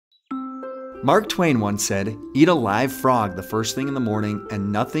Mark Twain once said, "Eat a live frog the first thing in the morning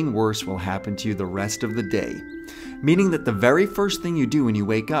and nothing worse will happen to you the rest of the day." Meaning that the very first thing you do when you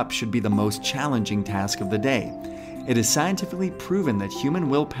wake up should be the most challenging task of the day. It is scientifically proven that human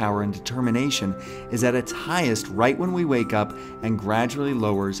willpower and determination is at its highest right when we wake up and gradually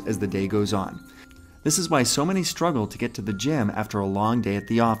lowers as the day goes on. This is why so many struggle to get to the gym after a long day at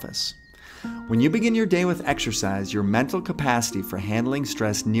the office. When you begin your day with exercise, your mental capacity for handling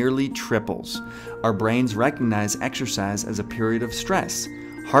stress nearly triples. Our brains recognize exercise as a period of stress.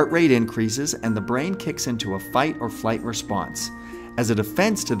 Heart rate increases and the brain kicks into a fight or flight response. As a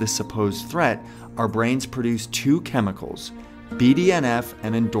defense to this supposed threat, our brains produce two chemicals, BDNF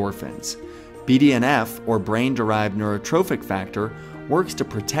and endorphins. BDNF, or brain-derived neurotrophic factor, works to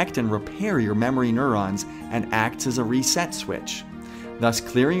protect and repair your memory neurons and acts as a reset switch, thus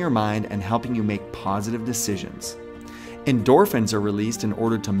clearing your mind and helping you make positive decisions. Endorphins are released in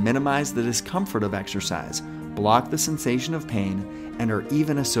order to minimize the discomfort of exercise, block the sensation of pain, and are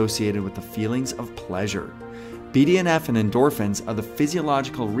even associated with the feelings of pleasure. BDNF and endorphins are the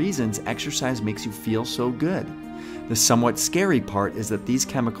physiological reasons exercise makes you feel so good. The somewhat scary part is that these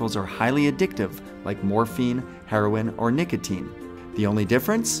chemicals are highly addictive, like morphine, heroin, or nicotine. The only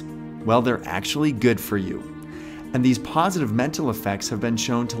difference? Well, they're actually good for you. And these positive mental effects have been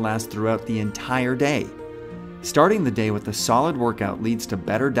shown to last throughout the entire day. Starting the day with a solid workout leads to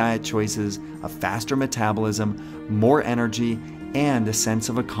better diet choices, a faster metabolism, more energy, and a sense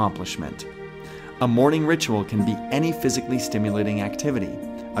of accomplishment. A morning ritual can be any physically stimulating activity,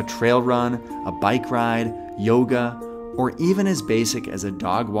 a trail run, a bike ride, yoga, or even as basic as a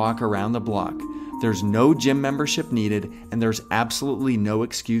dog walk around the block. There's no gym membership needed, and there's absolutely no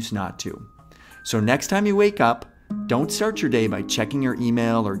excuse not to. So next time you wake up, don't start your day by checking your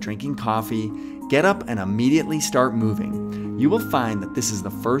email or drinking coffee. Get up and immediately start moving. You will find that this is the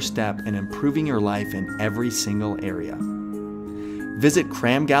first step in improving your life in every single area. Visit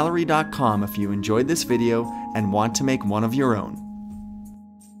cramgallery.com if you enjoyed this video and want to make one of your own.